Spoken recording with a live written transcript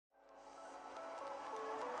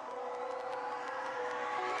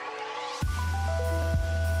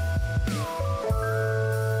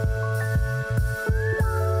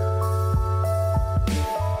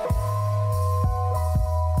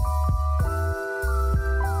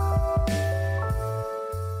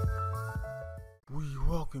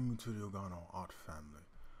to the Ogono art family.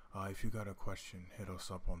 If you got a question, hit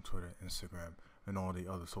us up on Twitter, Instagram, and all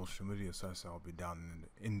the other social media sites that will be down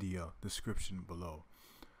in the description below.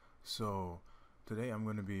 So today I'm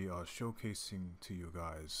going to be showcasing to you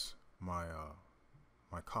guys my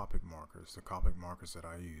Copic markers, the Copic markers that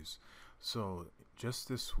I use. So just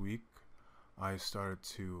this week I started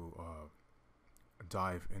to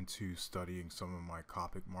dive into studying some of my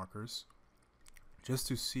Copic markers just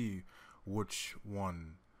to see which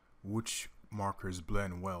markers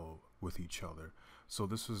blend well with each other. So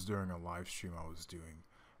this was during a live stream I was doing,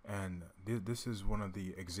 and this is one of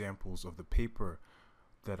the examples of the paper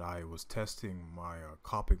that I was testing my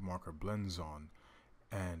Copic marker blends on.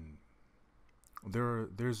 And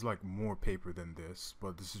there's like more paper than this,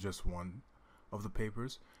 but this is just one of the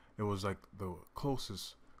papers. It was like the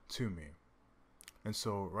closest to me, and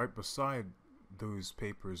so right beside those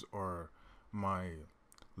papers are my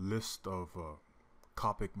list of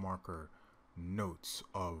Copic marker notes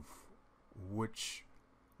of which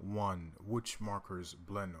markers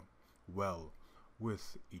blend well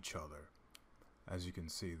with each other, as you can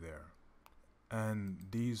see there. And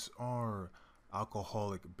these are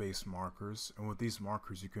alcoholic based markers, and with these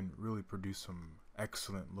markers you can really produce some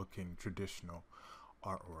excellent looking traditional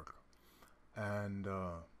artwork. And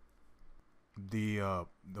the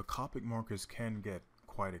Copic markers can get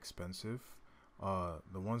quite expensive.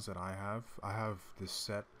 The ones that I have this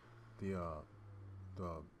set, the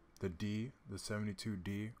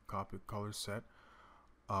 72D Copic color set.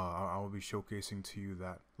 I will be showcasing to you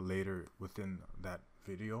that later within that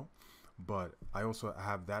video. But I also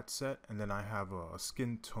have that set, and then I have a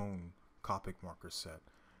skin tone Copic marker set,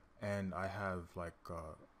 and I have like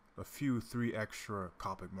three extra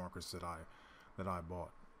Copic markers that I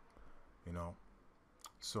bought, you know.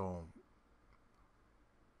 So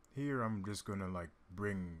here I'm just gonna like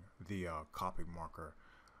bring the Copic marker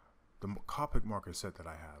set that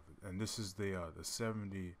I have, and this is the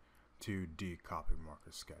 72D Copic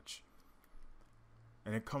marker sketch.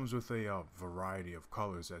 And it comes with a variety of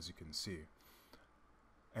colors, as you can see.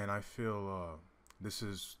 And I feel this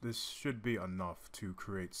should be enough to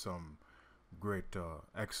create some great,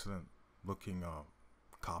 excellent looking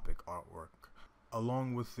Copic artwork,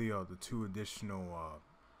 along with the two additional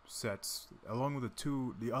sets, along with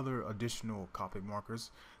the other additional Copic markers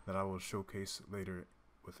that I will showcase later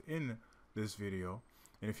within this video.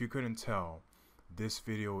 And if you couldn't tell, this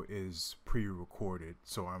video is pre-recorded,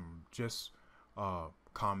 so I'm just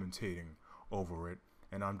commentating over it,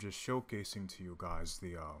 and I'm just showcasing to you guys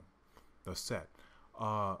the set.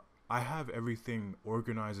 I have everything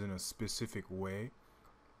organized in a specific way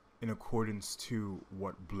in accordance to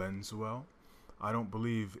what blends well. I don't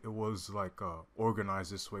believe it was like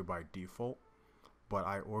organized this way by default, but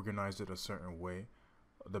I organized it a certain way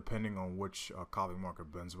depending on which Copic marker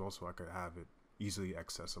blends well, so I could have it easily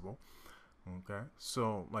accessible. Okay,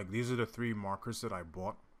 so like these are the three markers that I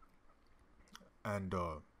bought. And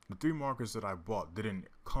the three markers that I bought didn't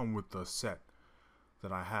come with the set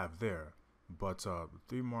that I have there, but the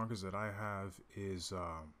three markers that I have is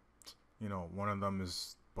you know, one of them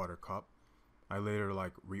is Buttercup. I later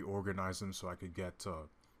like reorganized them so I could get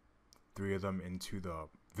three of them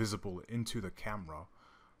visible into the camera.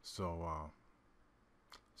 So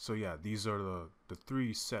so yeah, these are the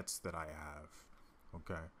three sets that I have.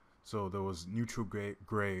 Okay, so there was neutral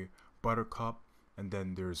gray, Buttercup, and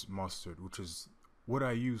then there's mustard, which is what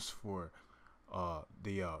I use for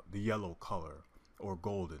the yellow color, or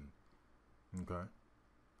golden. Okay,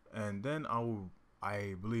 and then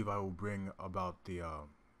I believe I will bring about the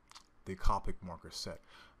Copic marker set.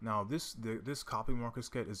 Now this Copic marker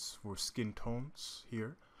set is for skin tones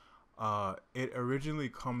here. It originally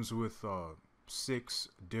comes with 6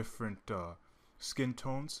 different skin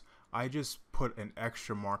tones. I just put an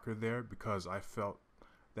extra marker there because I felt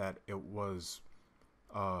that it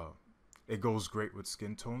goes great with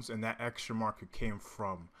skin tones, and that extra marker came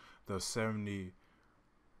from the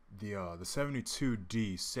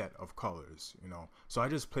 72D set of colors, you know. So I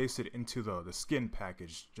just placed it into the skin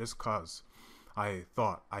package just cause I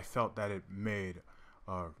felt that it made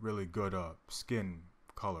a really good skin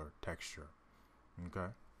color texture.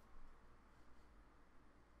 Okay,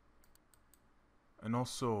 and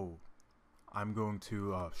also I'm going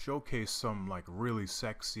to showcase some like really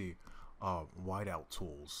sexy whiteout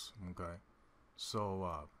tools. Okay,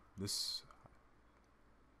 so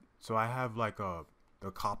so I have like the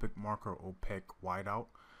Copic marker opaque whiteout.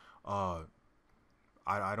 I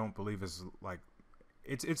don't believe it's like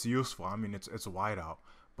it's useful. I mean, it's whiteout,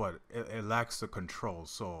 but it lacks the control.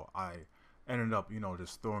 So I ended up, you know,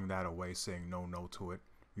 just throwing that away, saying no to it.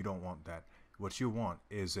 You don't want that. What you want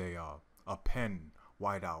is a pen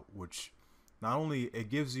whiteout, which not only it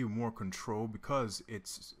gives you more control because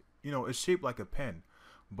it's, you know, it's shaped like a pen,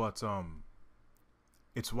 but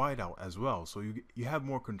it's whiteout as well, so you have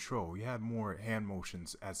more control, you have more hand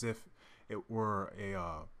motions as if it were a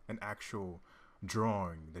an actual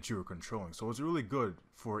drawing that you were controlling. So it's really good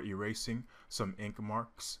for erasing some ink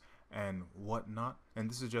marks and whatnot. And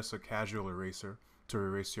this is just a casual eraser to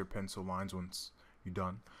erase your pencil lines once you're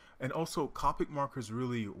done. And also, Copic markers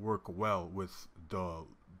really work well with the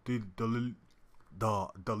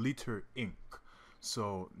liter ink,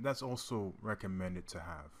 so that's also recommended to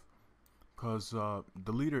have, because the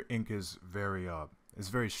liter ink is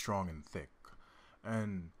very strong and thick.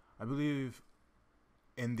 And I believe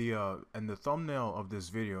in the thumbnail of this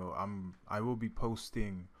video, I will be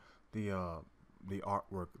posting the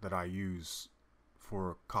artwork that I use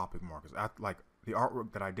for Copic markers, like the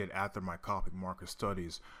artwork that I did after my Copic marker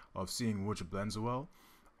studies of seeing which blends well.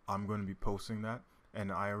 I'm going to be posting that,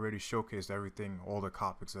 and I already showcased everything, all the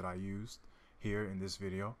Copics that I used here in this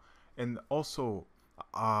video. And also,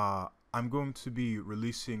 I'm going to be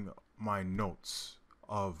releasing my notes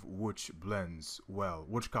of which blends well,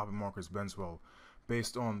 which Copic markers blends well,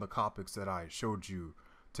 based on the Copics that I showed you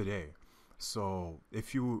today. So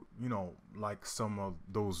if you like some of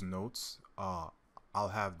those notes, I'll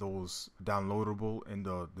have those downloadable in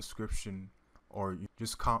the description, or you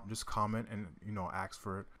just comment and ask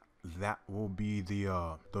for it. That will be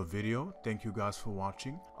the video. Thank you guys for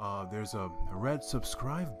watching. There's a red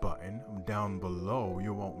subscribe button down below.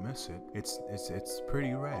 You won't miss it. It's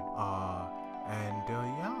pretty red. And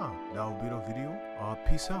yeah, that will be the video.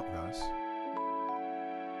 Peace out, guys.